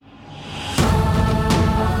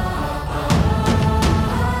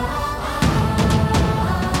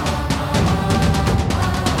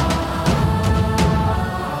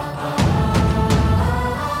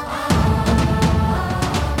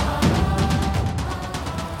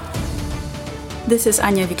This is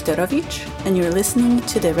Anya Viktorovich, and you're listening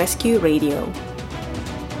to The Rescue Radio.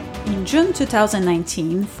 In June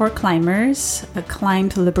 2019, 4 climbers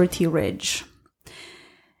climbed Liberty Ridge.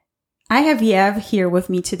 I have Yev here with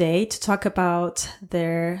me today to talk about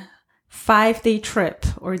their 5-day trip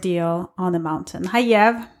ordeal on the mountain. Hi,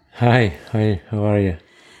 Yev. Hi, how are you?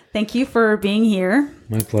 Thank you for being here.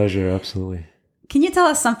 My pleasure, absolutely. Can you tell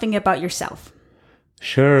us something about yourself?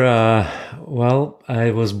 Sure. Well, I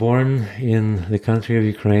was born in the country of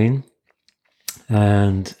Ukraine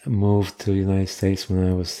and moved to the United States when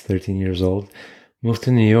I was 13 years old. Moved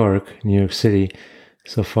to New York City,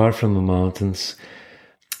 so far from the mountains,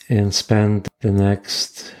 and spent the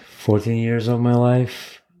next 14 years of my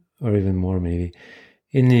life, or even more maybe,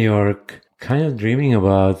 in New York, kind of dreaming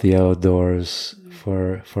about the outdoors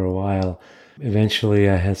for a while. Eventually,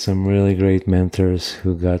 I had some really great mentors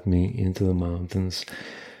who got me into the mountains.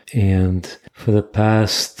 And for the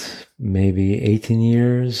past maybe 18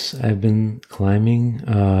 years, I've been climbing,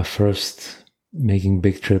 first making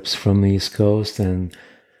big trips from the East Coast. And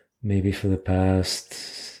maybe for the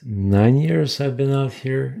past 9 years, I've been out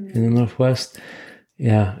here in the Northwest.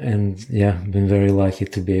 Been very lucky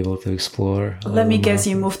to be able to explore. Let me guess,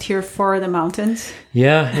 you moved here for the mountains?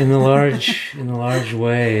 Yeah, in a large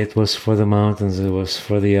way, it was for the mountains. It was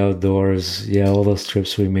for the outdoors. Yeah, all those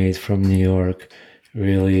trips we made from New York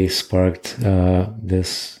really sparked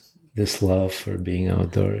this love for being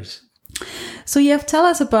outdoors. So, Yev, tell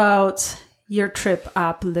us about your trip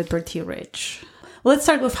up Liberty Ridge. Let's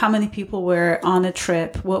start with how many people were on a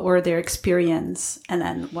trip, what were their experience, and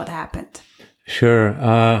then what happened. Sure.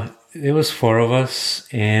 It was 4 of us,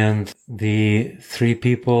 and the 3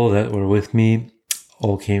 people that were with me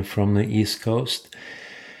all came from the East Coast.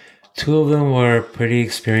 2 of them were pretty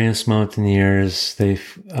experienced mountaineers.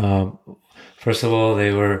 First of all,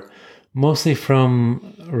 they were mostly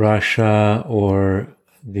from Russia or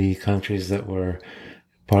the countries that were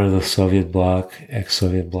part of the Soviet bloc,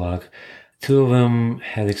 ex-Soviet bloc. 2 of them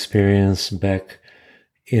had experience back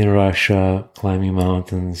in Russia, climbing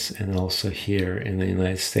mountains, and also here in the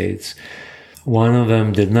United States. One of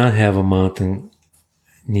them did not have a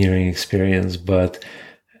mountaineering experience, but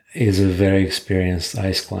is a very experienced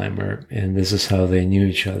ice climber, and this is how they knew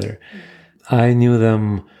each other. I knew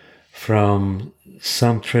them from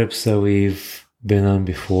some trips that we've been on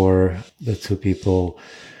before. The 2 people,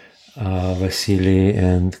 Vasily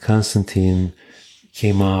and Konstantin,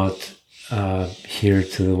 came out here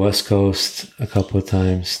to the West Coast a couple of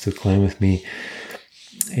times to climb with me.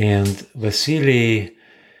 And Vasily,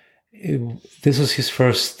 this was his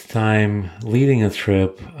first time leading a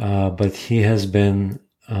trip, but he has been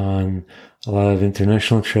on a lot of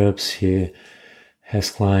international trips. He has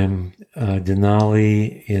climbed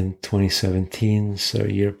Denali in 2017, so a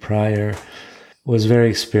year prior. Was very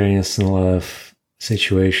experienced in a lot of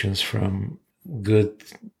situations, from good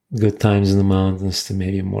times in the mountains to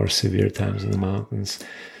maybe more severe times in the mountains.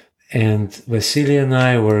 And Vasily and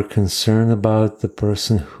I were concerned about the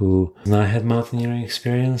person who not had mountaineering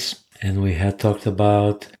experience. And we had talked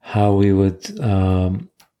about how we would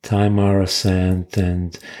time our ascent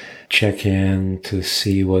and check in to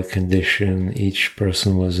see what condition each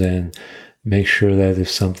person was in, make sure that if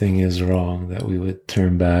something is wrong, that we would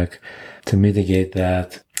turn back to mitigate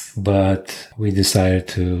that. But we decided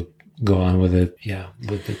to go on with it,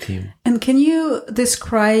 with the team. And can you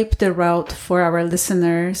describe the route for our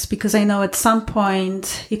listeners? Because I know at some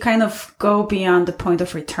point you kind of go beyond the point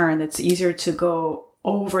of return. It's easier to go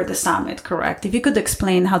over the summit, correct? If you could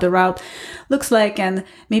explain how the route looks like, and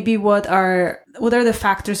maybe what are the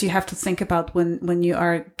factors you have to think about when you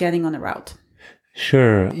are getting on a route?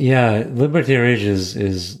 Sure. Yeah, Liberty Ridge is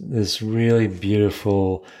this really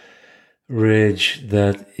beautiful ridge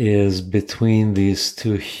that is between these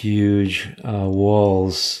 2 huge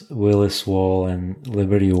walls, Willis Wall and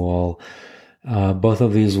Liberty Wall. Both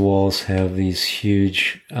of these walls have these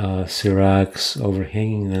huge seracs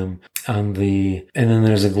overhanging them. And then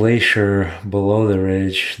there's a glacier below the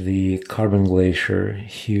ridge, the Carbon Glacier,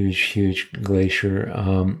 huge glacier.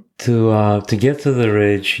 To get to the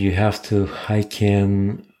ridge, you have to hike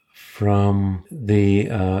in from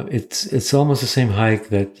it's almost the same hike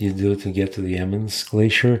that you do to get to the Emmons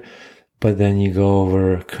Glacier, but then you go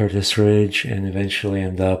over Curtis Ridge and eventually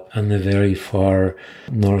end up on the very far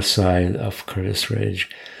north side of Curtis Ridge.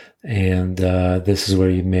 And this is where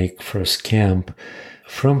you make first camp.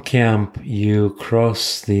 From camp, you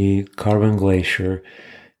cross the Carbon Glacier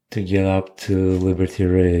to get up to Liberty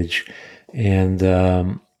Ridge. And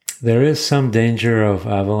there is some danger of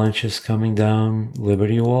avalanches coming down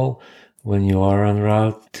Liberty Wall when you are en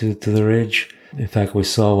route to the ridge. In fact, we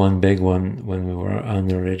saw one big one when we were on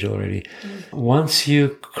the ridge already. Once you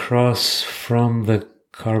cross from the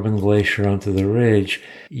Carbon Glacier onto the ridge,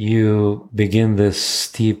 you begin this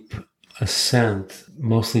steep ascent,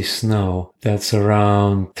 mostly snow, that's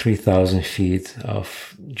around 3,000 feet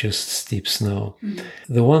of just steep snow.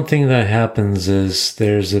 The one thing that happens is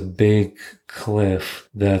there's a big cliff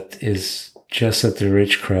that is just at the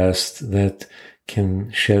ridge crest that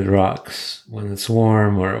can shed rocks when it's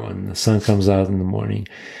warm or when the sun comes out in the morning.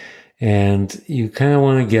 And you kind of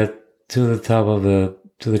want to get to the top of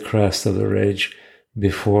to the crest of the ridge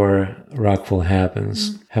before rockfall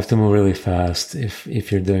happens. Have to move really fast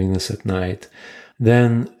if you're doing this at night.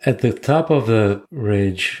 Then at the top of the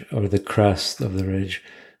ridge, or the crest of the ridge,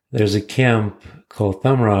 there's a camp called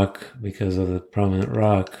Thumb Rock because of the prominent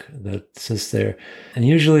rock that sits there. And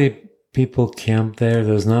usually people camp there.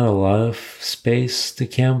 There's not a lot of space to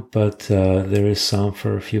camp, but there is some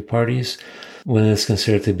for a few parties when it's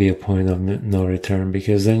considered to be a point of no return,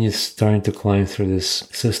 because then you're starting to climb through this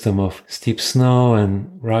system of steep snow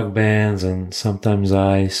and rock bands and sometimes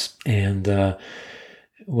ice. And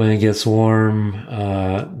when it gets warm,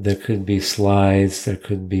 there could be slides, there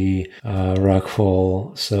could be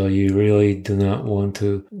rockfall. So you really do not want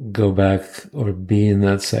to go back or be in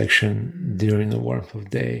that section during the warmth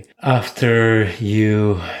of day. There's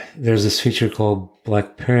this feature called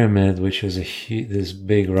Black Pyramid, which is this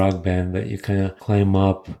big rock band that you kind of climb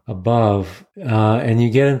up above, and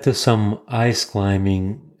you get into some ice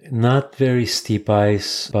climbing, not very steep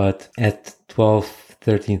ice, but at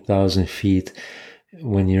 13,000 feet,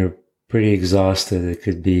 when you're pretty exhausted, it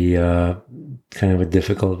could be kind of a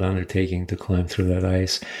difficult undertaking to climb through that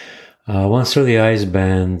ice. Once through the ice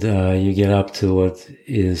band, you get up to what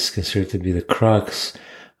is considered to be the crux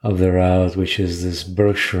of the route, which is this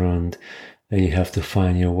Bergschrund that you have to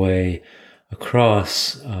find your way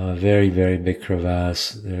across. A very, very big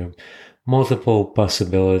crevasse. There are multiple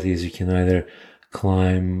possibilities. You can either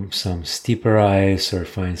climb some steeper ice or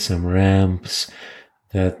find some ramps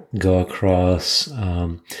that go across.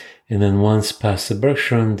 And then once past the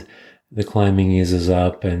Bergschrund, the climbing eases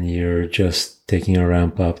up and you're just taking a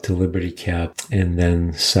ramp up to Liberty Cap and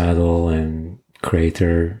then saddle and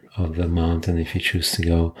crater of the mountain if you choose to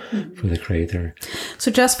go for the crater. So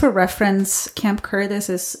just for reference, Camp Curtis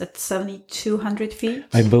is at 7,200 feet?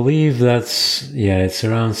 I believe it's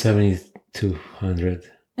around 7,200.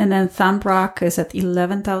 And then Thumb Rock is at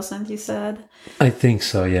 11,000, you said? I think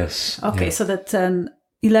so, yes. Okay, so that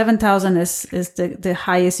 11,000 is the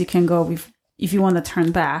highest you can go if you want to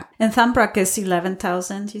turn back. And Thumb Rock is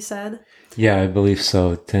 11,000, you said? Yeah, I believe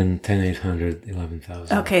so. 10,800,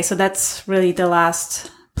 11,000. Okay, so that's really the last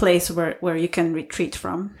place where you can retreat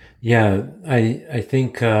from. Yeah, I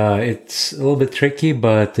think it's a little bit tricky,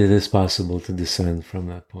 but it is possible to descend from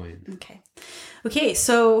that point. Okay,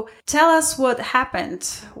 so tell us what happened.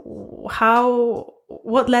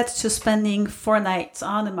 What led to spending 4 nights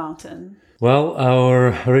on the mountain? Well,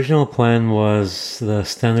 our original plan was the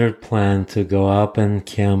standard plan to go up and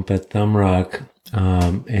camp at Thumb Rock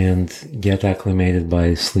and get acclimated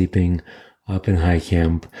by sleeping up in high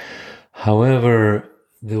camp. However,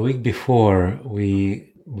 the week before, we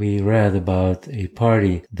read about a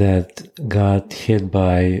party that got hit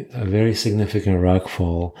by a very significant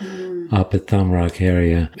rockfall up at Thumb Rock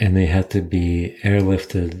area, and they had to be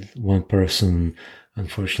airlifted. One person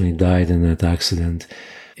unfortunately died in that accident.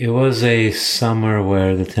 It was a summer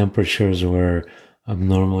where the temperatures were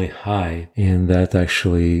abnormally high, and that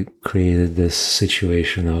actually created this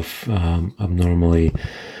situation of abnormally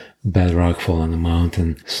bad rockfall on the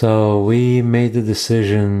mountain. So we made the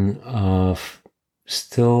decision of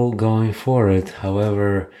still going for it.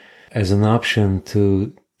 However, as an option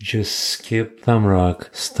to just skip Thumb Rock,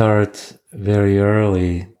 start very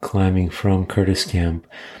early climbing from Curtis Camp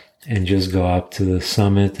and just go up to the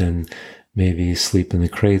summit and maybe sleep in the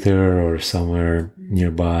crater or somewhere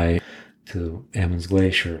nearby to Emmons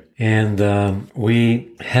Glacier. And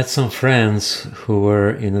we had some friends who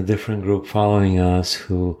were in a different group following us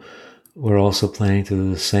who were also planning to do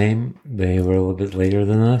the same. They were a little bit later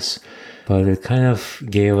than us, but it kind of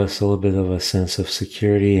gave us a little bit of a sense of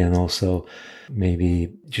security, and also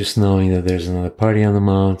maybe just knowing that there's another party on the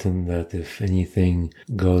mountain, that if anything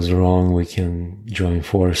goes wrong, we can join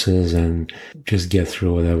forces and just get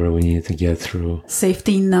through whatever we need to get through.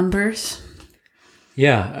 Safety numbers?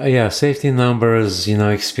 Yeah. Safety numbers,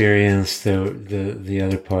 experience. The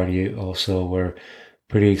other party also were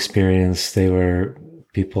pretty experienced. They were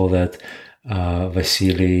people that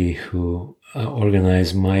Vasily, who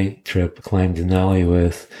organized my trip, climbed Denali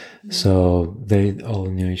with. So they all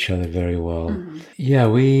knew each other very well. Yeah,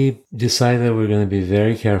 we decided we're going to be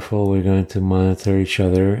very careful. We're going to monitor each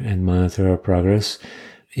other and monitor our progress.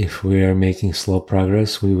 If we are making slow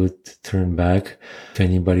progress, we would turn back. If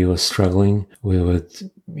anybody was struggling, we would,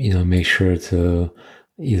 make sure to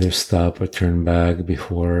either stop or turn back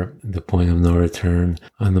before the point of no return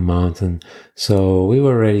on the mountain. So we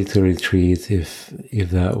were ready to retreat if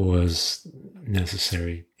that was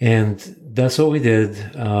necessary. And that's what we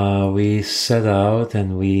did. We set out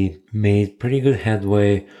and we made pretty good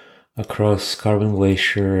headway across Carbon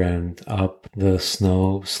Glacier and up the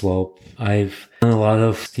snow slope. I've done a lot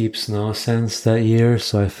of steep snow ascents that year,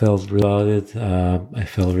 so I felt really about it. I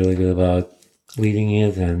felt really good about leading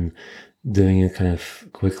it and doing it kind of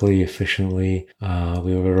quickly, efficiently.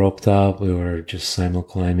 We were roped up. We were just simul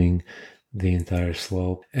climbing the entire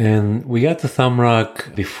slope. And we got to Thumb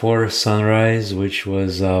Rock before sunrise, which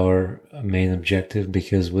was our main objective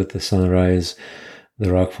because with the sunrise, the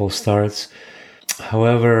rockfall starts.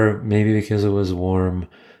 However, maybe because it was warm,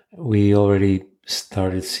 we already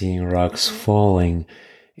started seeing rocks falling.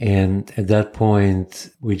 And at that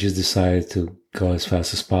point, we just decided to go as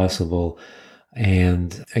fast as possible.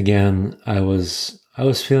 And again, I was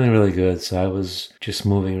feeling really good, so I was just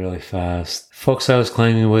moving really fast. Folks I was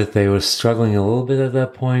climbing with, they were struggling a little bit at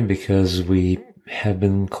that point because we have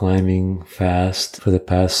been climbing fast for the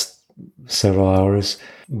past several hours.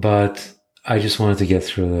 But I just wanted to get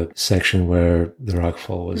through the section where the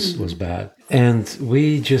rockfall was bad. And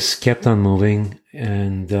we just kept on moving.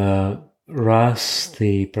 And Ross,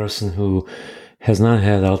 the person who has not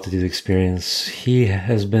had altitude experience, he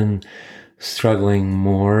has been struggling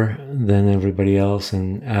more than everybody else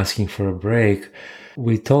and asking for a break.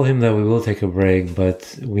 We told him that we will take a break,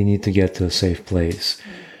 but we need to get to a safe place.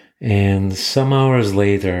 And some hours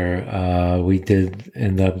later, we did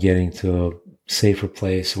end up getting to a safer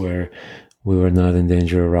place where we were not in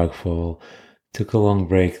danger of rockfall. Took a long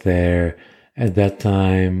break there. At that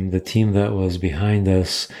time, the team that was behind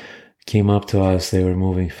us came up to us. They were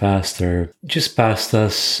moving faster. Just past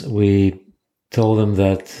us, we told them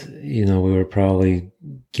that, we were probably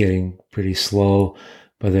getting pretty slow,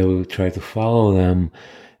 but that we would try to follow them.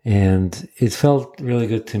 And it felt really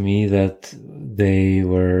good to me that they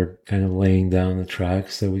were kind of laying down the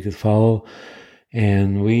tracks that we could follow.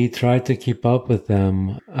 And we tried to keep up with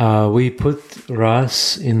them. We put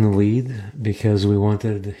Ross in the lead because we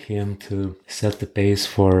wanted him to set the pace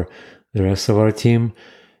for the rest of our team.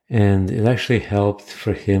 And it actually helped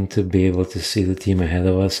for him to be able to see the team ahead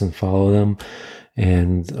of us and follow them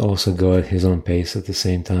and also go at his own pace at the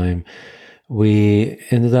same time. We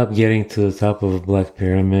ended up getting to the top of Black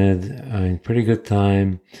Pyramid in pretty good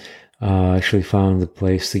time. Actually found a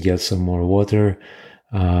place to get some more water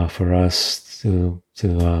for us to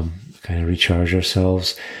kind of recharge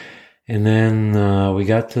ourselves. And then we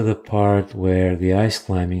got to the part where the ice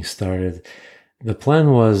climbing started. The plan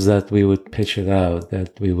was that we would pitch it out,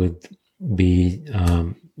 that we would be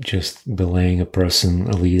just belaying a person,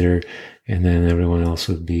 a leader, and then everyone else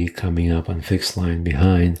would be coming up on fixed line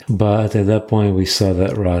behind. But at that point, we saw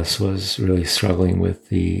that Ross was really struggling with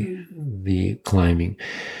the climbing.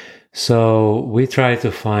 So we tried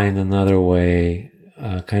to find another way,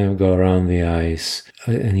 kind of go around the ice,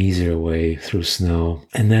 an easier way through snow.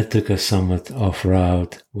 And that took us somewhat off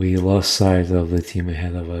route. We lost sight of the team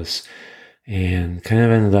ahead of us and kind of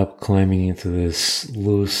ended up climbing into this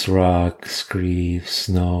loose rock, scree,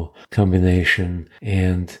 snow combination.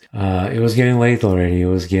 And it was getting late already. It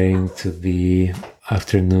was getting to be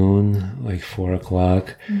afternoon, like 4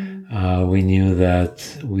 o'clock. We knew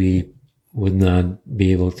that we would not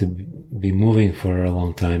be able to be moving for a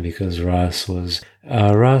long time because Ross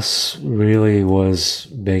really was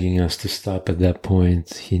begging us to stop at that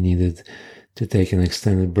point. He needed to take an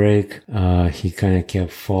extended break. He kind of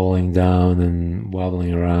kept falling down and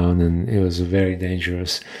wobbling around, and it was a very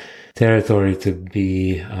dangerous territory to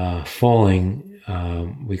be falling.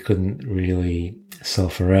 We couldn't really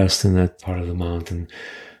self-arrest in that part of the mountain.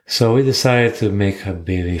 So we decided to make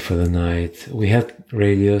Habibi for the night. We had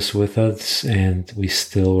radios with us, and we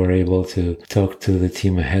still were able to talk to the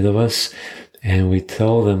team ahead of us. And we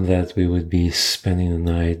told them that we would be spending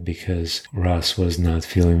the night because Ross was not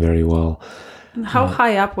feeling very well. And how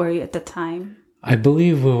high up were you at the time? I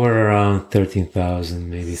believe we were around 13,000,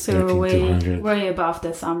 maybe 13,200. Way above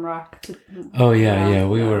the Thumb Rock. We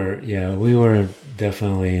were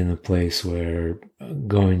definitely in a place where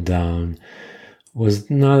going down was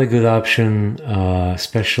not a good option,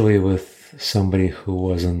 especially with somebody who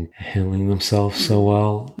wasn't handling themselves so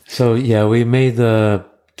well. So yeah, we made the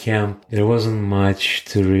camp. There wasn't much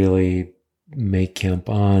to really make camp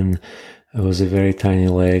on. It was a very tiny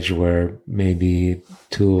ledge where maybe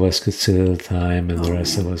 2 of us could sit at a time, and the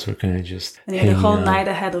rest of us were kind of just and you had the hanging whole out. night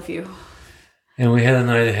ahead of you. And we had a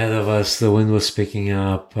night ahead of us. The wind was picking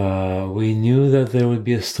up. We knew that there would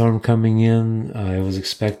be a storm coming in. It was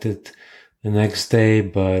expected the next day,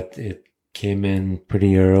 but it came in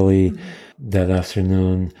pretty early that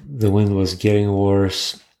afternoon. The wind was getting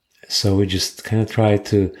worse, so we just kind of tried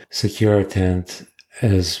to secure our tent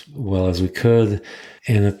as well as we could.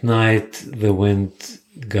 And at night, the wind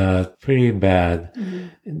got pretty bad,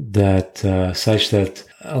 such that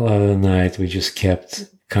a lot of the night we just kept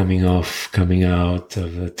coming out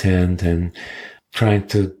of the tent and trying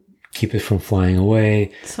to keep it from flying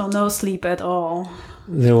away. So no sleep at all.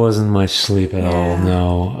 There wasn't much sleep at all,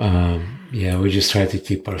 no. We just tried to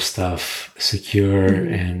keep our stuff secure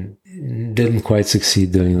and didn't quite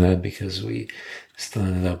succeed doing that because we still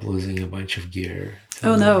ended up losing a bunch of gear.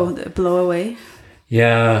 Oh no, the blow away.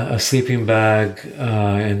 Yeah, a sleeping bag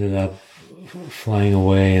ended up flying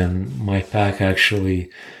away, and my pack actually,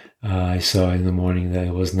 I saw in the morning that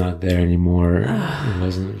it was not there anymore. It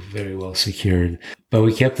wasn't very well secured. But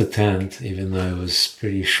we kept the tent, even though it was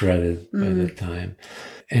pretty shredded by that time.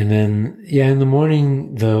 And then, in the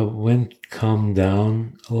morning, the wind calmed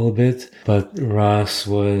down a little bit, but Ross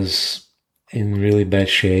was in really bad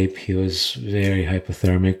shape. He was very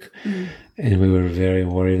hypothermic, and we were very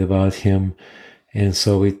worried about him. And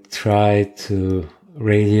so we tried to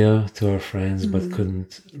radio to our friends, but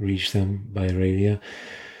couldn't reach them by radio.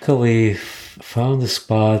 Luckily, found a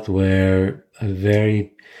spot where a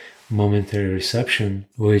very momentary reception,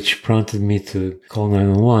 which prompted me to call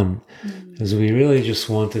 911, because we really just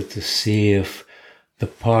wanted to see if the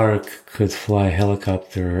park could fly a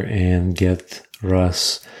helicopter and get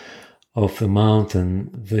Russ off the mountain.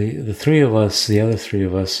 The other three of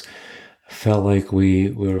us, felt like we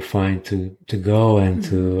were fine to go and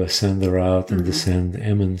to ascend the route and descend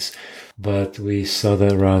Emmons. But we saw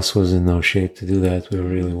that Ross was in no shape to do that. We were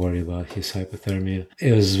really worried about his hypothermia.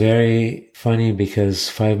 It was very funny because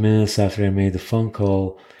 5 minutes after I made the phone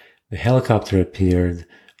call, the helicopter appeared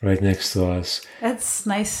right next to us. That's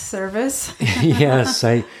nice service. Yes,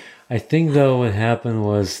 I think though what happened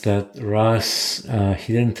was that Ross,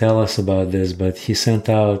 he didn't tell us about this, but he sent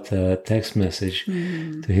out a text message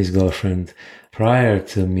to his girlfriend prior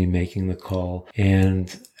to me making the call.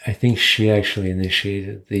 And I think she actually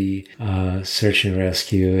initiated the search and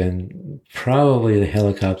rescue, and probably the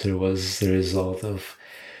helicopter was the result of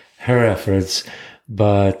her efforts.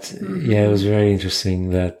 But it was very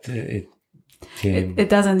interesting that it came. It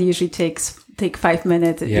doesn't usually take 5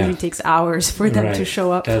 minutes. It usually takes hours for them to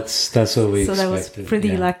show up. That's what we expected. So that was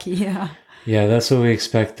pretty lucky, Yeah, that's what we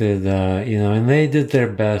expected, and they did their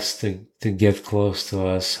best to get close to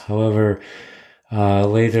us. However,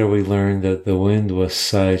 later we learned that the wind was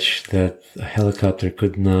such that a helicopter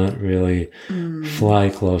could not really fly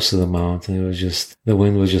close to the mountain. It was just, the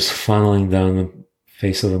wind was just funneling down the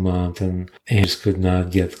face of the mountain and just could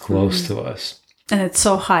not get close to us. And it's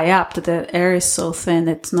so high up that the air is so thin,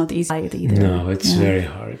 it's not easy either. No, it's very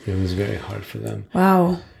hard. It was very hard for them.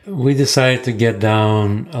 Wow. We decided to get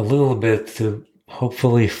down a little bit to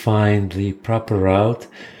hopefully find the proper route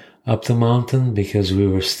up the mountain, because we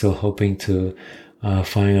were still hoping to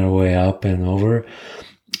find our way up and over.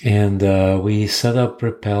 And we set up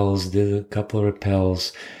rappels, did a couple of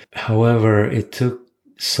rappels. However, it took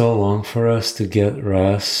so long for us to get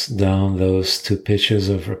Ross down those 2 pitches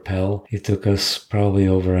of rappel. It took us probably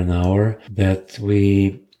over an hour, that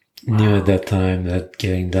we knew at that time that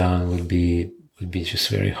getting down would be just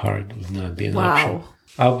very hard, would not be an option.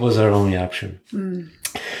 Up was our only option.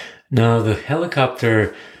 Now, the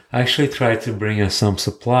helicopter actually tried to bring us some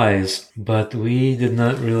supplies, but we did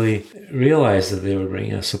not really realize that they were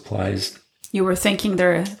bringing us supplies. You were thinking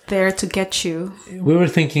they're there to get you. We were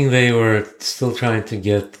thinking they were still trying to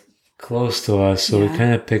get close to us, so we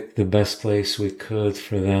kind of picked the best place we could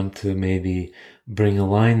for them to maybe bring a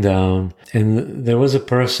line down. And there was a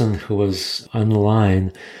person who was on the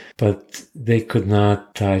line, but they could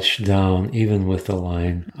not touch down even with the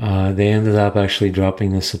line. They ended up actually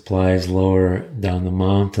dropping the supplies lower down the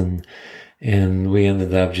mountain, and we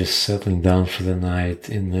ended up just settling down for the night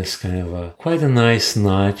in this kind of quite a nice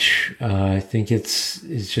notch. I think it's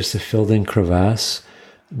just a filled-in crevasse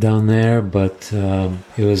down there, but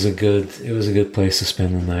it was a good place to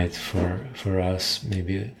spend the night for us.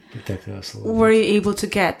 Maybe it protected us a little. Were you able to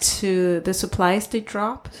get to the supplies they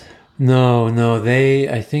dropped? No.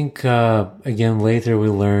 I think again later we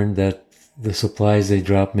learned that the supplies, they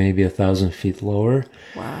dropped maybe 1,000 feet lower.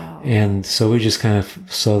 Wow. And so we just kind of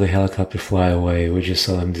saw the helicopter fly away. We just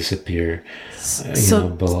saw them disappear,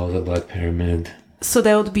 below the Black Pyramid. So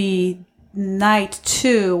that would be night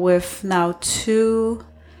 2 with now 2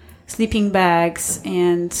 sleeping bags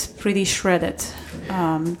and pretty shredded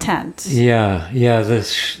tent. Yeah.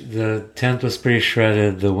 The tent was pretty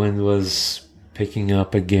shredded. The wind was picking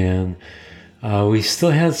up again. We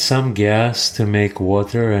still had some gas to make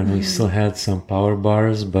water, and we still had some power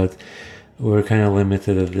bars, but we were kind of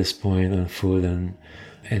limited at this point on food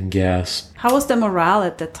and gas. How was the morale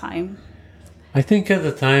at that time? I think at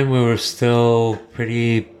the time we were still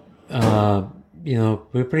pretty, we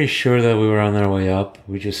were pretty sure that we were on our way up.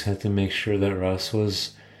 We just had to make sure that Russ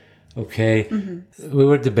was okay. Mm-hmm. We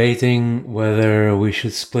were debating whether we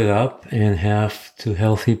should split up and have 2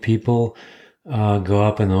 healthy people go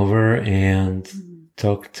up and over and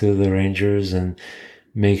talk to the Rangers and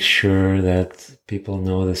make sure that people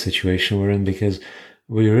know the situation we're in, because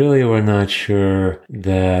we really were not sure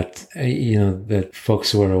that, that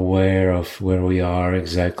folks were aware of where we are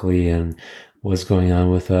exactly and what's going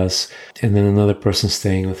on with us. And then another person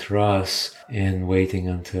staying with Russ and waiting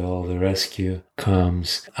until the rescue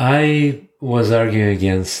comes. I was arguing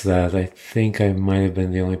against that. I think I might have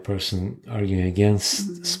been the only person arguing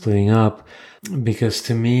against splitting up, because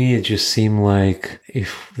to me it just seemed like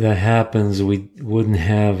if that happens, we wouldn't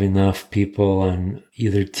have enough people on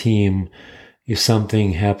either team if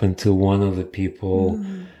something happened to one of the people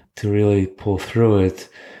to really pull through it.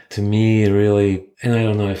 To me, really, and I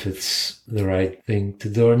don't know if it's the right thing to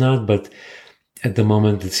do or not, but at the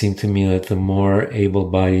moment, it seemed to me that the more able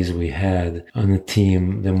bodies we had on the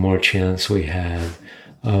team, the more chance we had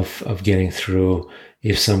of getting through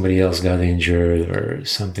if somebody else got injured or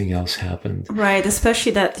something else happened. Right,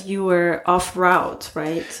 especially that you were off route,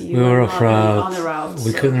 right? We were off route. On the route.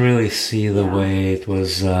 We couldn't really see the way it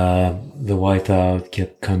was. The whiteout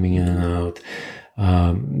kept coming in and out.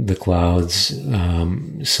 The clouds.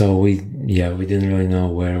 So we didn't really know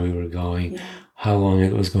where we were going, how long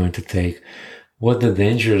it was going to take, what the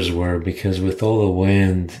dangers were, because with all the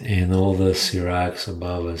wind and all the seracs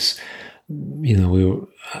above us,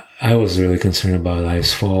 I was really concerned about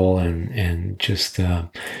ice fall and just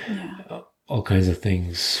all kinds of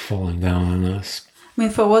things falling down on us. I mean,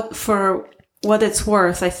 for what it's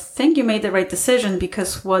worth, I think you made the right decision,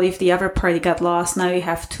 because what if the other party got lost? Now you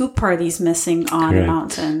have 2 parties missing on a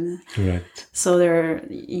mountain. Correct. So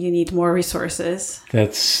you need more resources.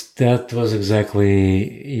 That was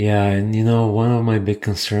exactly, and one of my big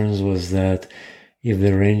concerns was that if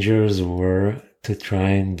the Rangers were to try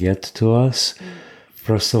and get to us,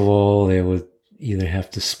 first of all, they would either have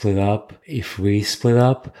to split up if we split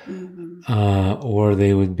up, or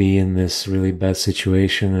they would be in this really bad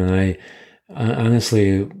situation. And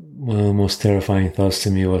honestly, one of the most terrifying thoughts to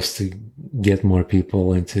me was to get more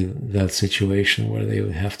people into that situation where they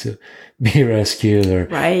would have to be rescued or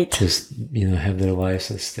just, have their lives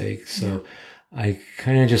at stake. So I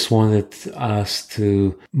kind of just wanted us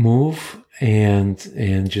to move and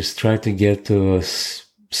just try to get to a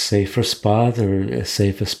safer spot, or as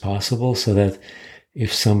safe as possible, so that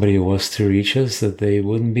if somebody was to reach us, that they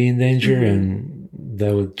wouldn't be in danger, and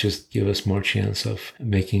that would just give us more chance of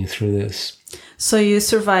making it through this. So you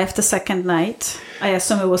survived the second night. I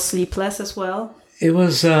assume it was sleepless as well? It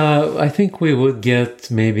was, I think we would get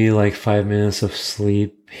maybe like 5 minutes of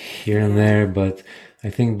sleep here and there, but I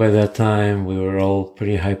think by that time we were all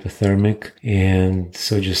pretty hypothermic, and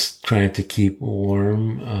so just trying to keep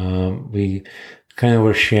warm. We kind of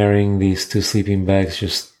were sharing these 2 sleeping bags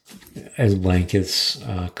just as blankets,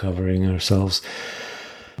 covering ourselves.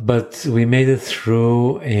 But we made it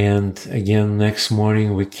through, and again, next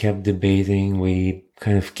morning we kept debating. We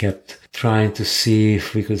kind of kept trying to see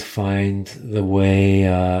if we could find the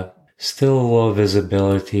way. Still low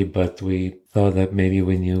visibility, but we thought that maybe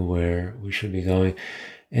we knew where we should be going.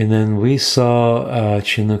 And then we saw a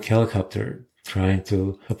Chinook helicopter trying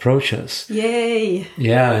to approach us. Yay!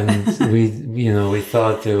 Yeah, and we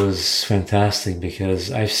thought it was fantastic,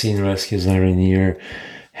 because I've seen rescues on Rainier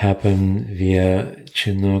happen via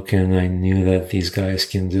Chinook, and I knew that these guys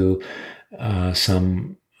can do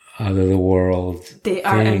some out of the world They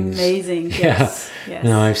are things. Amazing. Yes.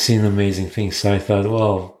 No, I've seen amazing things. So I thought,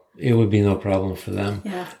 well, it would be no problem for them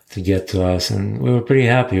to get to us. And we were pretty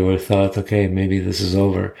happy. We thought, okay, maybe this is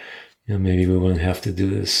over. Maybe we won't have to do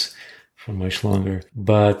this for much longer.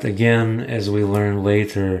 But again, as we learned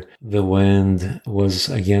later, the wind was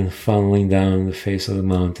again funneling down the face of the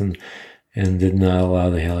mountain and did not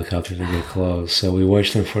allow the helicopter to get close. So we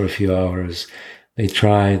watched them for a few hours. They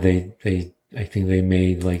tried, I think they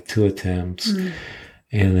made like 2 attempts.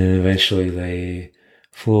 And then eventually they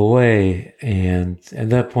flew away. And at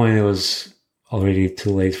that point, it was already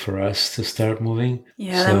too late for us to start moving.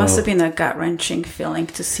 Yeah, that must have been a gut-wrenching feeling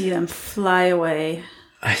to see them fly away.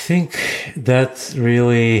 I think that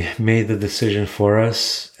really made the decision for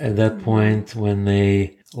us. At that point, when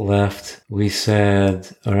they left, we said,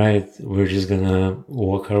 all right, we're just going to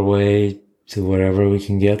walk our way to wherever we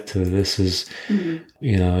can get to. This is,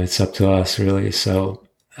 it's up to us really. So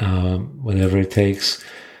whatever it takes.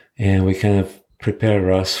 And we kind of prepared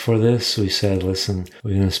Russ for this. We said, listen,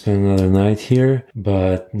 we're going to spend another night here,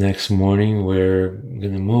 but next morning we're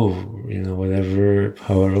going to move,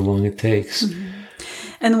 however long it takes. Mm-hmm.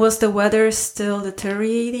 And was the weather still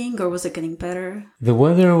deteriorating or was it getting better? The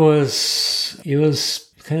weather was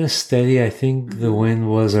kind of steady. I think the wind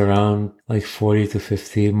was around like 40 to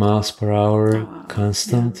 50 miles per hour,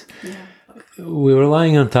 constant. Yeah. We were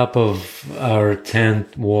lying on top of our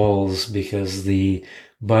tent walls because the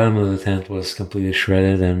bottom of the tent was completely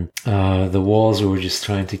shredded, and the walls, we were just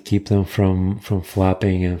trying to keep them from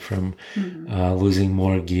flapping and from losing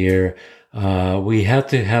more gear. We had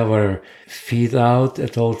to have our feet out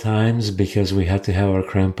at all times because we had to have our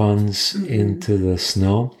crampons into the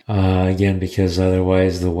snow. Again, because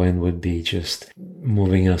otherwise the wind would be just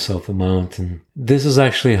moving us off the mountain. This is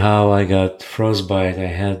actually how I got frostbite. I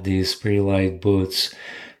had these pretty light boots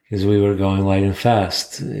because we were going light and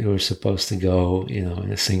fast. We were supposed to go, in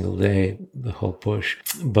a single day, the whole push.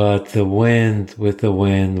 But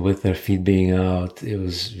with their feet being out, it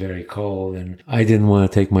was very cold. And I didn't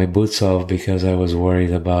want to take my boots off because I was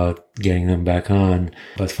worried about getting them back on.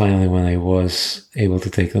 But finally, when I was able to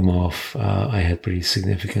take them off, I had pretty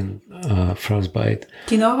significant frostbite.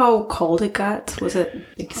 Do you know how cold it got? Was it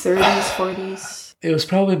like 30s, 40s? It was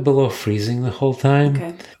probably below freezing the whole time.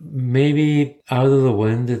 Okay. Maybe out of the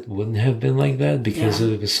wind, it wouldn't have been like that because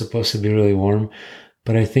it was supposed to be really warm.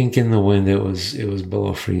 But I think in the wind, it was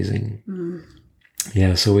below freezing. Mm.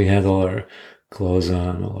 Yeah, so we had all our clothes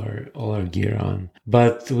on, all our gear on.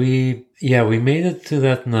 But we made it to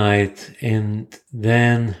that night, and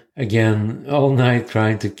then again all night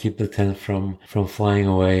trying to keep the tent from flying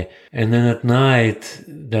away. And then at night,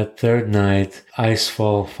 that third night,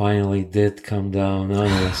 icefall finally did come down on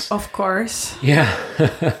us. Of course. Yeah.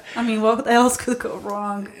 I mean, what else could go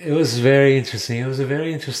wrong? It was very interesting. It was a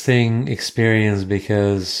very interesting experience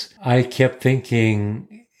because I kept thinking,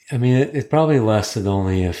 I mean, it probably lasted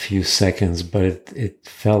only a few seconds, but it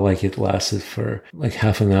felt like it lasted for like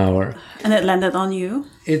half an hour. And it landed on you?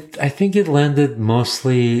 I think it landed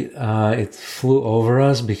mostly, it flew over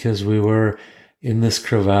us because we were in this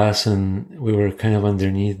crevasse and we were kind of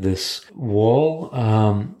underneath this wall.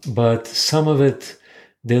 But some of it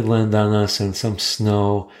did land on us and some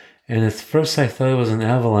snow. And at first I thought it was an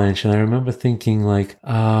avalanche, and I remember thinking like,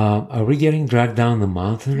 are we getting dragged down the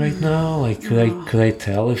mountain right now? Like, could I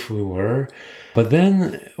tell if we were? But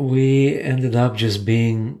then we ended up just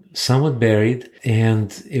being somewhat buried,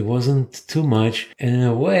 and it wasn't too much. And in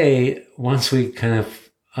a way, once we kind of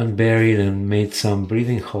unburied and made some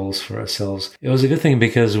breathing holes for ourselves, it was a good thing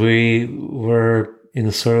because we were in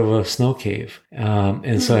a sort of a snow cave.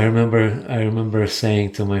 So I remember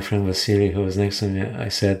saying to my friend Vasily, who was next to me, I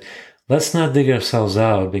said, let's not dig ourselves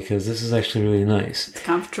out because this is actually really nice. It's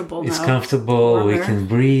comfortable. It's comfortable. Warmer. We can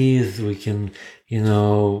breathe. We can,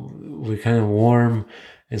 we're kind of warm.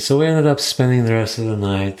 And so we ended up spending the rest of the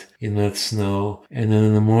night in that snow. And then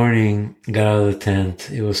in the morning, got out of the tent.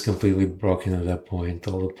 It was completely broken at that point.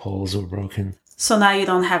 All the poles were broken. So now you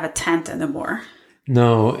don't have a tent anymore.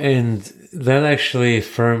 No, and that actually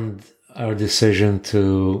affirmed our decision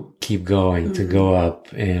to keep going, to go up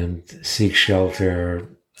and seek shelter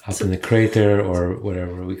up in the crater or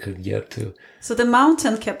whatever we could get to. So the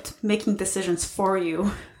mountain kept making decisions for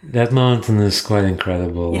you. That mountain is quite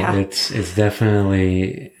incredible. Yeah. It's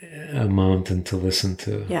definitely a mountain to listen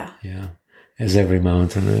to. Yeah. Yeah. As every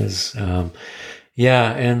mountain is. And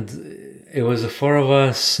it was the four of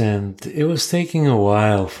us, and it was taking a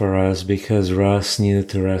while for us because Russ needed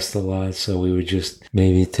to rest a lot. So we would just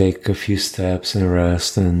maybe take a few steps and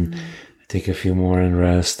rest and take a few more and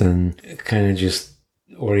rest and kind of just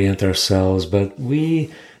orient ourselves. But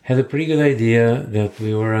we had a pretty good idea that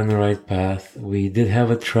we were on the right path. We did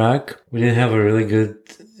have a track. We didn't have a really good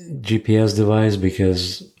GPS device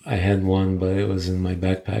because I had one, but it was in my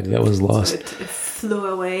backpack. That was lost. So it flew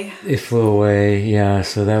away. It flew away, yeah,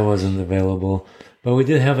 so that wasn't available. But we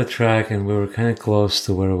did have a track, and we were kind of close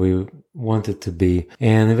to where we wanted to be.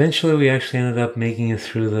 And eventually we actually ended up making it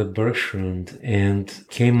through the Bergschrund and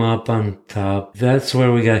came up on top. That's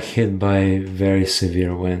where we got hit by very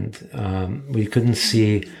severe wind. We couldn't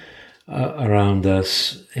see around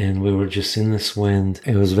us, and we were just in this wind.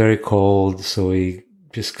 It was very cold, so we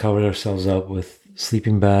just covered ourselves up with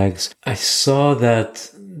sleeping bags. I saw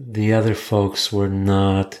that the other folks were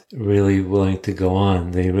not really willing to go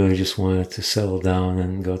on. They really just wanted to settle down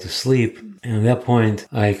and go to sleep. And at that point,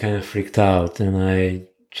 I kind of freaked out, and I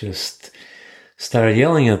just started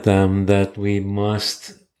yelling at them that we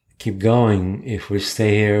must keep going. If we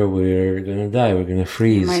stay here, we're going to die. We're going to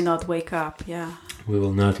freeze. You might not wake up. Yeah. We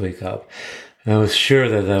will not wake up. And I was sure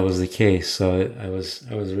that that was the case. So I was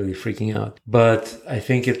really freaking out. But I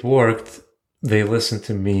think it worked. They listened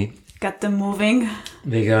to me. Got them moving.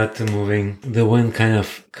 They got to moving. The wind kind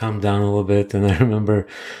of calmed down a little bit. And I remember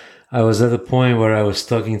I was at a point where I was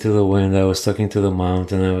talking to the wind. I was talking to the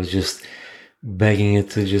mountain. I was just begging it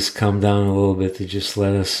to just come down a little bit, to just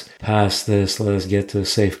let us pass this, let us get to a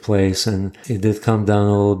safe place. And it did come down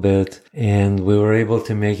a little bit, and we were able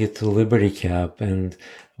to make it to Liberty Cap. And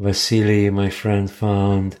Vasily, my friend,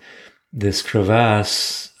 found this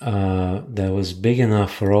crevasse that was big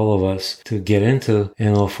enough for all of us to get into,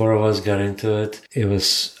 and all four of us got into it. It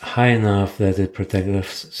was high enough that it protected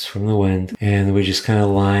us from the wind, and we just kind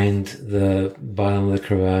of lined the bottom of the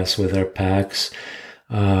crevasse with our packs.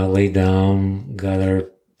 Lay down, got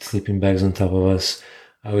our sleeping bags on top of us.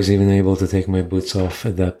 I was even able to take my boots off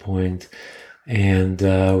at that point. And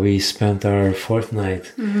we spent our fourth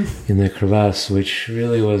night in the crevasse, which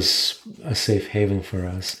really was a safe haven for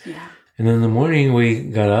us. Yeah. And in the morning, we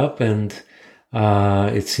got up, and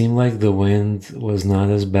it seemed like the wind was not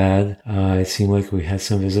as bad. It seemed like we had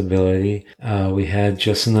some visibility. We had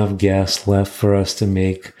just enough gas left for us to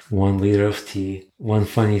make 1 liter of tea. One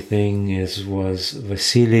funny thing was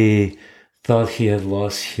Vasily thought he had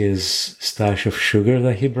lost his stash of sugar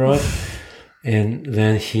that he brought. And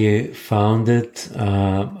then he found it,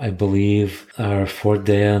 I believe, our fourth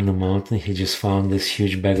day on the mountain. He just found this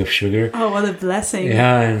huge bag of sugar. Oh, what a blessing.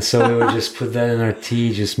 Yeah, and so we would just put that in our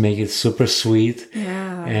tea, just make it super sweet.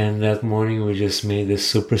 Yeah. And that morning we just made this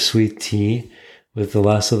super sweet tea with the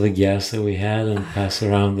last of the gas that we had, and passed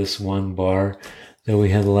around this one bar that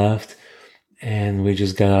we had left. And we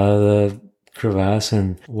just got out of the crevasse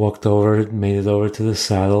and walked over, made it over to the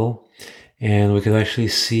saddle. And we could actually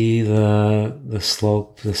see the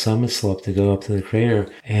slope, the summit slope to go up to the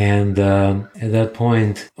crater. And at that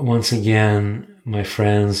point, once again, my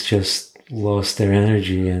friends just lost their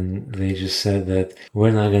energy, and they just said that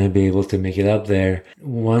we're not going to be able to make it up there.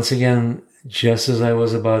 Once again, just as I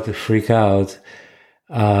was about to freak out,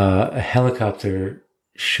 a helicopter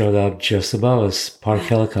showed up just above us, park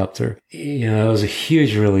helicopter. You know, it was a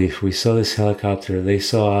huge relief. We saw this helicopter. They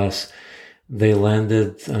saw us. They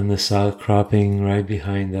landed on this outcropping right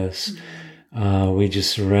behind us. We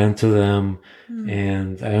just ran to them,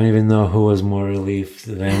 and I don't even know who was more relieved,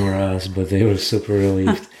 them or us, but they were super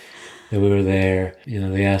relieved that we were there. You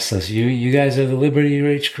know, they asked us, you guys are the Liberty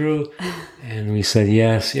Ridge crew? And we said,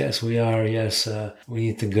 yes, we are. Yes, we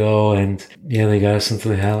need to go. And yeah, they got us into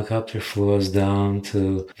the helicopter, flew us down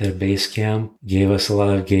to their base camp, gave us a lot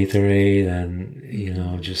of Gatorade, and, you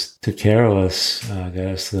know, just took care of us, got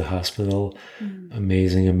us to the hospital.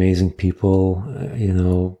 Amazing people. You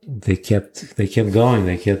know, they kept going.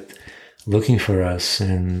 They kept looking for us,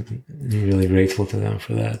 and I'm really grateful to them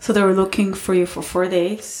for that. So they were looking for you for 4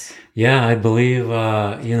 days? Yeah, I believe,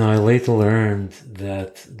 you know, I later learned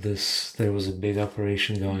that there was a big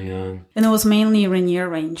operation going on. And it was mainly Rainier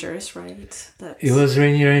Rangers, right? It was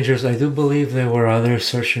Rainier Rangers. I do believe there were other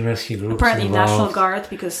search and rescue groups apparently involved. National Guard,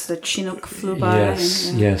 because the Chinook flew by.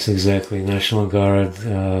 Yes, exactly. National Guard,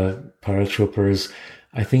 paratroopers.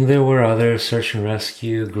 I think there were other search and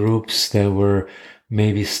rescue groups that were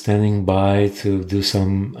maybe standing by to do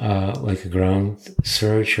some like a ground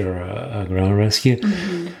search or a ground rescue.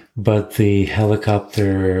 But the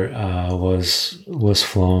helicopter was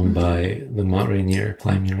flown by the Mount Rainier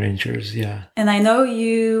Climbing Rangers, yeah. And I know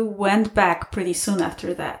you went back pretty soon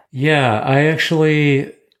after that. Yeah,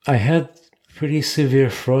 I had pretty severe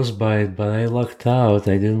frostbite, but I lucked out.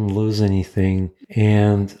 I didn't lose anything.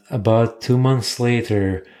 And about 2 months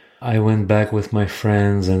later, I went back with my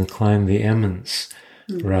friends and climbed the Emmons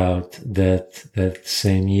route that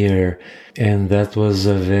same year. And that was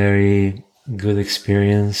a very good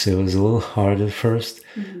experience. It was a little hard at first,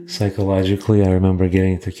 psychologically. I remember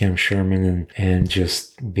getting to Camp Sherman and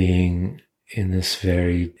just being in this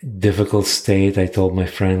very difficult state. I told my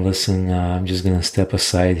friend, listen, I'm just going to step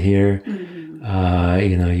aside here.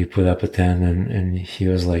 You know, you put up a tent, and he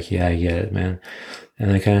was like, yeah, I get it, man.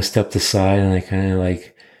 And I kind of stepped aside, and I kind of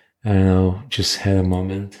like, I don't know, just had a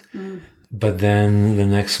moment But then the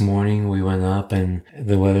next morning we went up and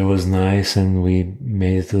the weather was nice and we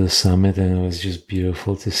made it to the summit, and it was just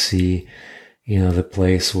beautiful to see, the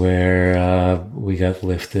place where we got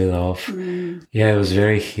lifted off. Yeah, it was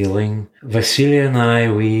very healing. Vasily and I,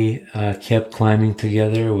 we kept climbing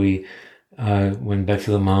together. We went back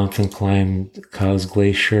to the mountain, climbed Cowes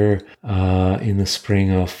Glacier in the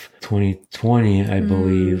spring of 2020, I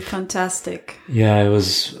believe. Fantastic. Yeah, it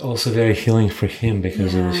was also very healing for him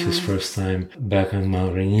because it was his first time back on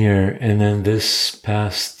Mount Rainier. And then this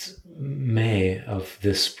past May of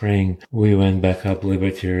this spring, we went back up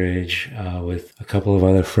Liberty Ridge with a couple of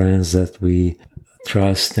other friends that we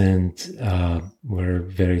trust, and we're a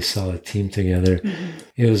very solid team together.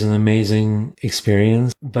 It was an amazing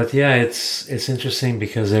experience. But yeah, it's interesting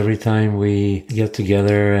because every time we get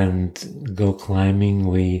together and go climbing,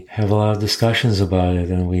 we have a lot of discussions about it,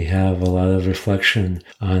 and we have a lot of reflection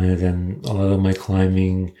on it. And a lot of my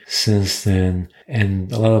climbing since then,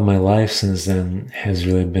 and a lot of my life since then, has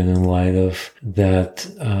really been in light of that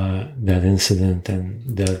incident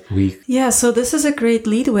and that week. Yeah, so this is a great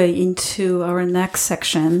leadway into our next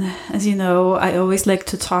section. As you know, I always like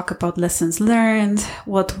to talk about lessons learned,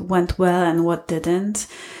 what went well and what didn't,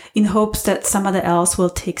 in hopes that somebody else will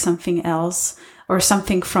take something else or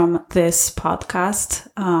something from this podcast.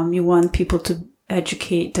 You want people to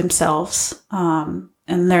educate themselves and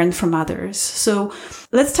learn from others. So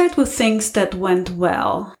let's start with things that went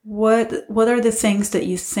well. What are the things that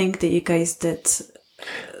you think that you guys did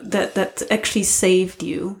that actually saved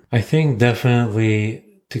you? I think definitely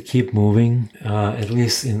to keep moving, at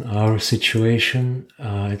least in our situation,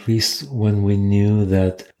 at least when we knew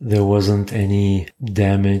that there wasn't any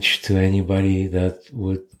damage to anybody that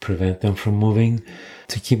would prevent them from moving,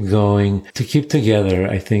 to keep going, to keep together,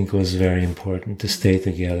 I think was very important, to stay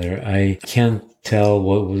together. I can't tell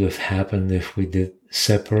what would have happened if we did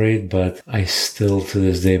separate, but I still to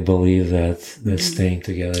this day believe that staying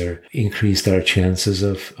together increased our chances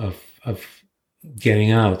of getting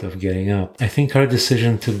out, of getting up. I think our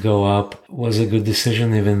decision to go up was a good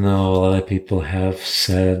decision, even though a lot of people have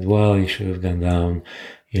said, well, you should have gone down.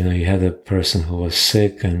 You had a person who was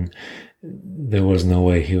sick and there was no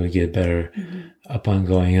way he would get better upon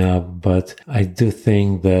going up. But I do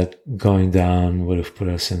think that going down would have put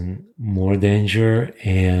us in more danger.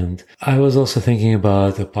 And I was also thinking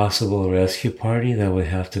about a possible rescue party that would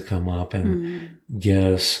have to come up and get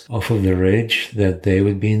us off of the ridge, that they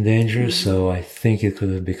would be in danger. So I think it could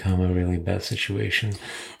have become a really bad situation.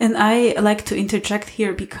 And I like to interject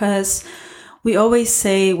here because we always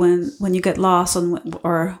say when you get lost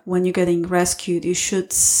or when you're getting rescued, you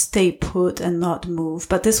should stay put and not move.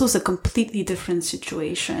 But this was a completely different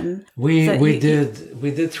situation. We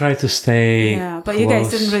did try to stay. Yeah, but close. You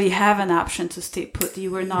guys didn't really have an option to stay put.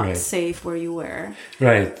 You were not safe where you were.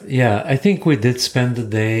 Right. Yeah, I think we did spend the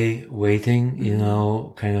day waiting.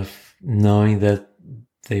 Kind of knowing that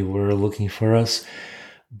they were looking for us.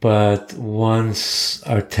 But once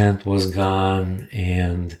our tent was gone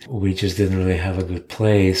and we just didn't really have a good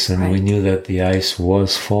place, and we knew that the ice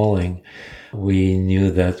was falling, we knew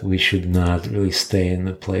that we should not really stay in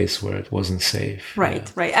a place where it wasn't safe. Right.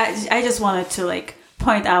 I just wanted to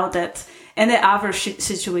point out that in the other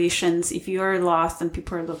situations, if you're lost and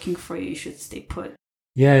people are looking for you, you should stay put.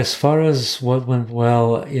 Yeah, as far as what went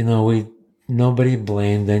well, nobody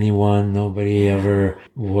blamed anyone. Nobody ever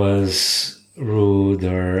was rude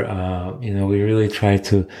or we really tried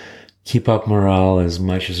to keep up morale as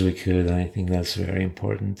much as we could, and I think that's very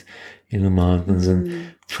important in the mountains,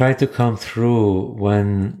 and try to come through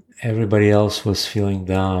when everybody else was feeling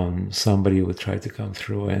down. Somebody would try to come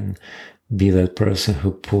through and be that person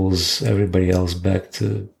who pulls everybody else back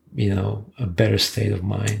to a better state of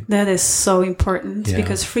mind. That is so important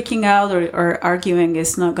because freaking out or arguing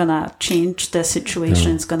is not gonna change the situation.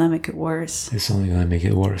 No. It's gonna make it worse. It's only gonna make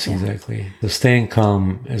it worse, exactly. So staying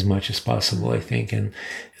calm as much as possible, I think. And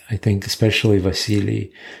I think especially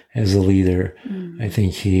Vasily as a leader, I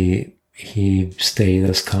think he stayed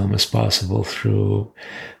as calm as possible through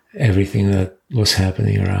everything that was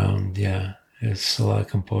happening around. Yeah. It's a lot of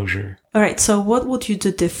composure. All right. So what would you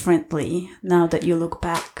do differently now that you look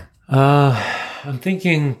back? I'm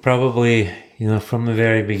thinking probably, from the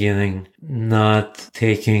very beginning, not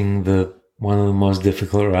taking one of the most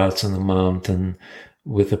difficult routes on the mountain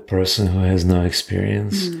with a person who has no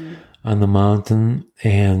experience on the mountain.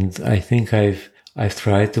 And I think I've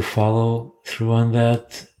tried to follow through on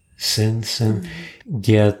that since and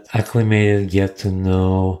get acclimated, get to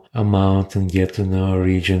know a mountain, get to know a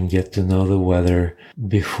region, get to know the weather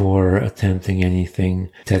before attempting anything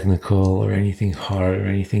technical or anything hard or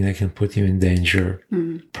anything that can put you in danger.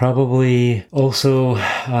 Probably also,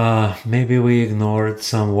 maybe we ignored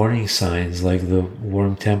some warning signs like the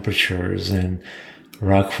warm temperatures and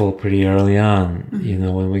rockfall pretty early on.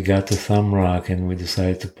 When we got to Thumb Rock and we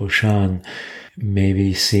decided to push on,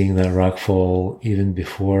 maybe seeing that rockfall even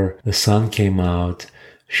before the sun came out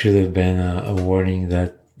should have been a warning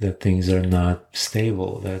that things are not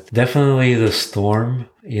stable. That definitely the storm,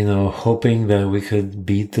 hoping that we could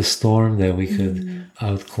beat the storm, that we could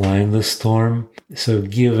outclimb the storm. So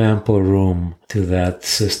give ample room to that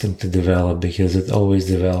system to develop, because it always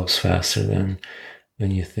develops faster than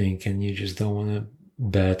you think, and you just don't want to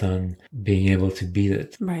bet on being able to beat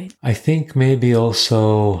it. Right. I think maybe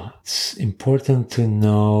also it's important to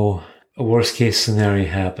know a worst case scenario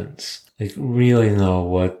happens. Like really know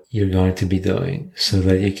what you're going to be doing so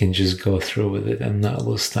that you can just go through with it and not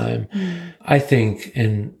lose time. I think,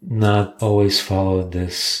 and not always followed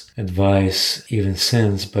this advice even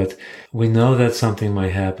since, but we know that something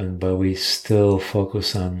might happen, but we still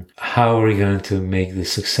focus on how are we going to make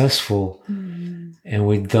this successful. And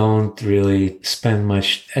we don't really spend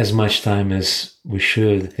as much time as we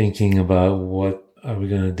should thinking about what are we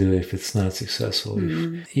going to do if it's not successful.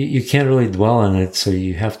 You can't really dwell on it, so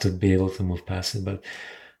you have to be able to move past it. But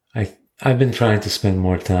I've been trying to spend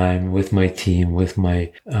more time with my team, with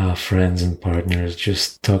my friends and partners,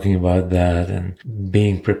 just talking about that and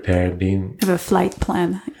being prepared, have a flight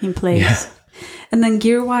plan in place. Yeah. And then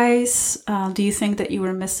gear-wise, do you think that you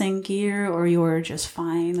were missing gear, or you were just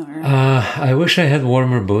fine? Or I wish I had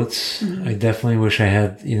warmer boots. I definitely wish I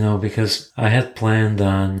had, because I had planned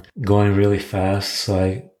on going really fast, so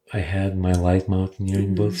I had my light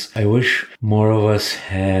mountaineering boots. I wish more of us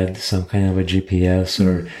had some kind of a GPS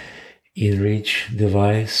or InReach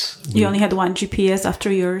device. You only had one GPS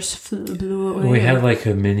after yours blew away? We had like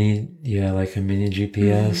a mini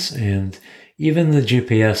GPS, and even the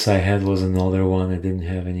GPS I had was an older one. It didn't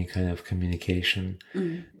have any kind of communication.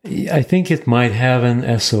 I think it might have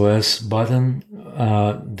an SOS button,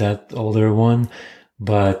 that older one,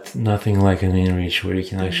 but nothing like an InReach where you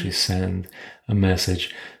can actually send a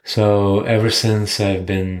message. So ever since I've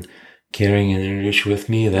been carrying an InReach with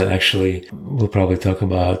me, that actually, we'll probably talk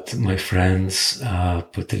about, my friends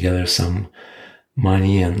put together some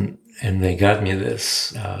money and they got me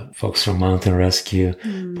this, folks from Mountain Rescue,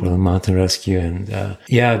 Portland Mountain Rescue. And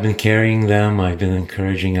I've been carrying them. I've been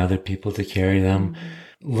encouraging other people to carry them,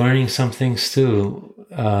 learning some things too.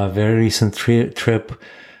 Very recent trip,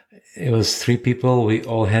 it was 3 people. We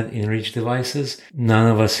all had InReach devices. None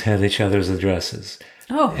of us had each other's addresses.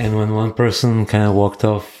 Oh. And when one person kind of walked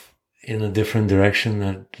off in a different direction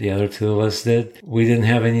that the other 2 of us did, we didn't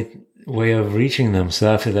have any way of reaching them.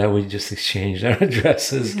 So after that, we just exchanged our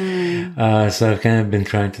addresses. So I've kind of been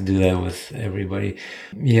trying to do that with everybody.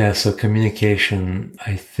 Yeah. So communication,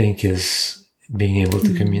 I think, is being able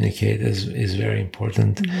to communicate is very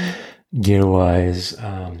important. Gear wise,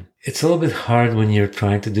 it's a little bit hard when you're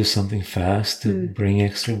trying to do something fast to bring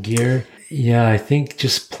extra gear. Yeah. I think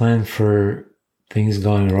just plan for things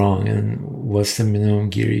going wrong and what's the minimum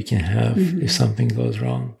gear you can have if something goes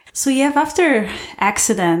wrong. So after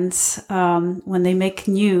accidents, when they make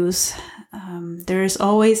news, there's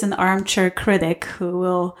always an armchair critic who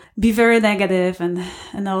will be very negative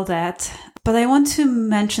and all that. But I want to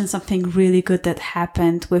mention something really good that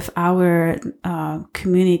happened with our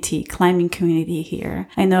climbing community here.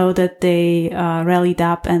 I know that they rallied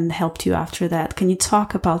up and helped you after that. Can you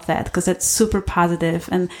talk about that? Because that's super positive,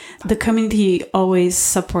 and the community always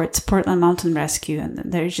supports Portland Mountain Rescue, and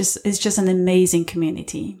it's just an amazing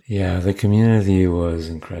community. Yeah, the community was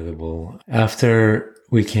incredible. After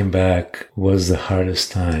we came back was the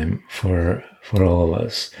hardest time for all of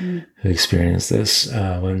us who experienced this.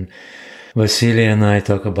 When Vasily and I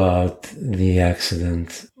talk about the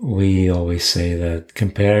accident, we always say that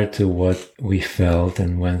compared to what we felt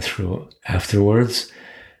and went through afterwards,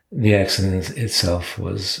 the accident itself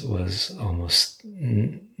was almost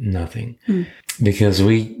nothing. Because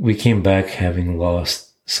we came back having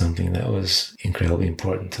lost something that was incredibly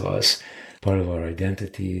important to us. Part of our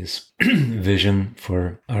identities, vision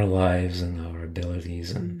for our lives and our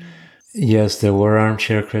abilities. And yes, there were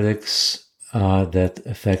armchair critics that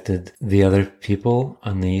affected the other people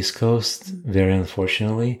on the East Coast, very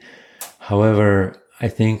unfortunately. However, I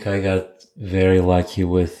think I got very lucky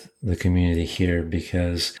with the community here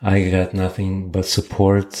because I got nothing but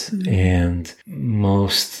support and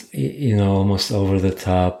almost over the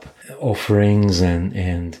top, offerings,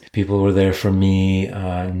 and people were there for me.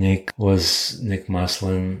 Nick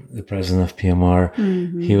Maslin, the president of PMR.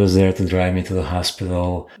 He was there to drive me to the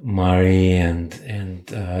hospital. Mari and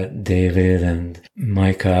David and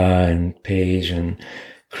Micah and Paige and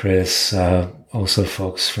Chris, also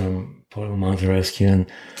folks from Portland Mountain Rescue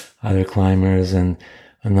and other climbers and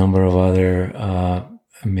a number of other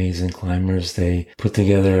amazing climbers. They put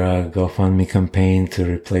together a GoFundMe campaign to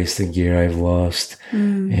replace the gear I've lost.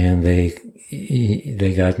 And they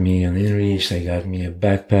got me an InReach, they got me a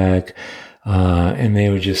backpack, and they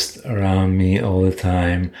were just around me all the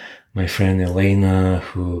time. My friend Elena,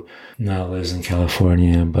 who now lives in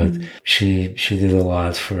California, but she did a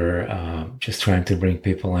lot for just trying to bring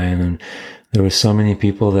people in. And there were so many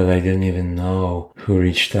people that I didn't even know who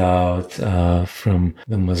reached out from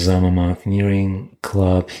the Mazama Mountaineering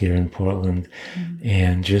Club here in Portland,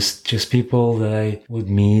 and just people that I would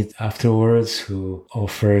meet afterwards who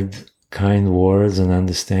offered kind words and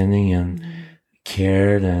understanding and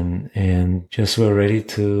cared and just were ready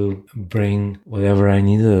to bring whatever I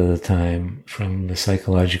needed at the time, from the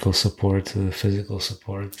psychological support to the physical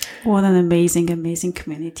support. What an amazing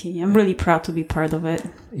community. I'm really proud to be part of it.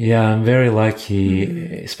 Yeah, I'm very lucky,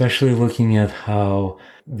 especially looking at how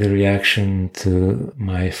the reaction to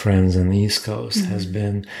my friends on the East Coast has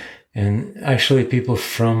been. And actually people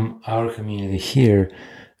from our community here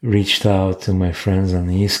reached out to my friends on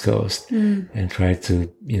the East Coast and tried to,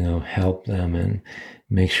 help them and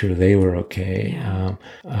make sure they were okay.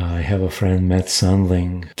 I have a friend, Matt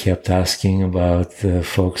Sundling, kept asking about the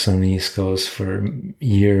folks on the East Coast for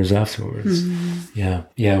years afterwards. Yeah,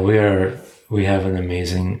 we have an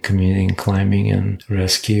amazing community in climbing and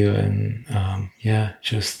rescue, and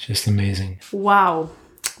just amazing. Wow,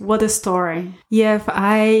 what a story. Yeah,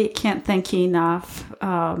 I can't thank you enough.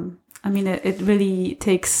 It really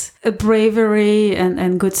takes a bravery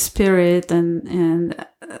and good spirit and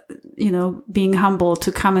being humble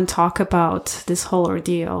to come and talk about this whole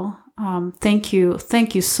ordeal. Thank you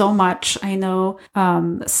so much. I know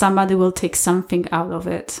somebody will take something out of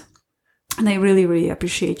it, and I really, really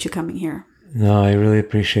appreciate you coming here. No, I really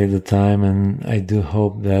appreciate the time, and I do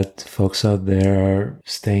hope that folks out there are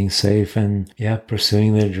staying safe and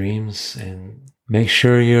pursuing their dreams, and make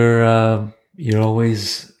sure you're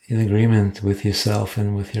always in agreement with yourself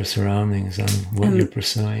and with your surroundings on what you're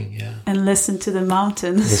pursuing. Yeah. And listen to the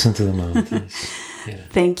mountains. Listen to the mountains. Yeah.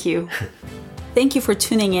 Thank you. Thank you for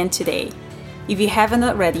tuning in today. If you haven't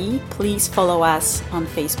already, please follow us on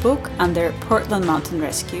Facebook under Portland Mountain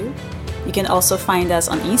Rescue. You can also find us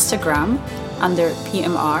on Instagram under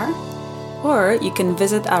PMR, or you can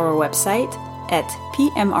visit our website at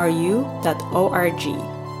pmru.org.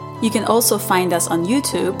 You can also find us on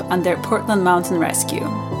YouTube under Portland Mountain Rescue.